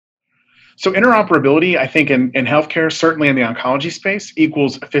So interoperability, I think in healthcare, certainly in the oncology space,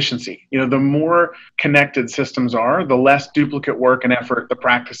 equals efficiency. The more connected systems are, the less duplicate work and effort the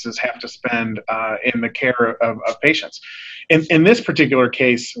practices have to spend in the care of patients. In this particular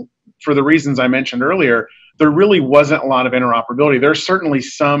case, for the reasons I mentioned earlier, there really wasn't a lot of interoperability. There's certainly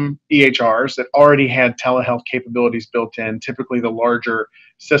some EHRs that already had telehealth capabilities built in, typically the larger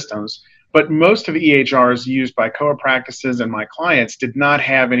systems. But most of the EHRs used by COA practices and my clients did not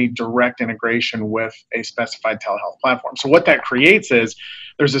have any direct integration with a specified telehealth platform. So what that creates is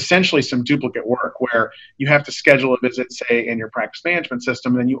there's essentially some duplicate work where you have to schedule a visit, say, in your practice management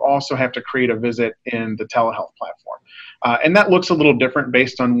system, and then you also have to create a visit in the telehealth platform. And that looks a little different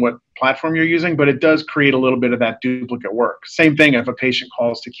based on what platform you're using, but it does create a little bit of that duplicate work. Same thing if a patient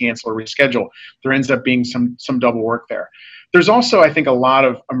calls to cancel or reschedule, there ends up being some double work there. There's also, I think, a lot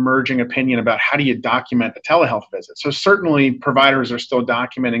of emerging opinion about how do you document a telehealth visit. So certainly providers are still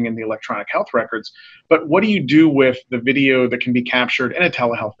documenting in the electronic health records, but what do you do with the video that can be captured in a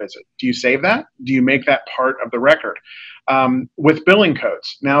telehealth visit? Do you save that? Do you make that part of the record? With billing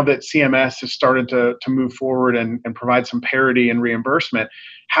codes, now that CMS has started to move forward and provide some parity and reimbursement,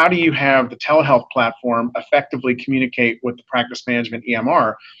 how do you have the telehealth platform effectively communicate with the practice management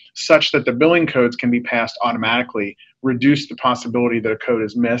EMR such that the billing codes can be passed automatically, reduce the possibility that a code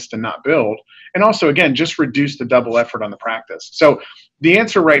is missed and not billed, and also, again, just reduce the double effort on the practice? So the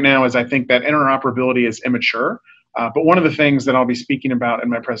answer right now is I think that interoperability is immature. But one of the things that I'll be speaking about in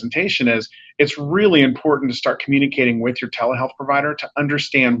my presentation is it's really important to start communicating with your telehealth provider to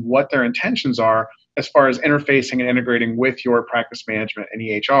understand what their intentions are as far as interfacing and integrating with your practice management and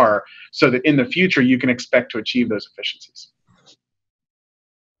EHR so that in the future you can expect to achieve those efficiencies.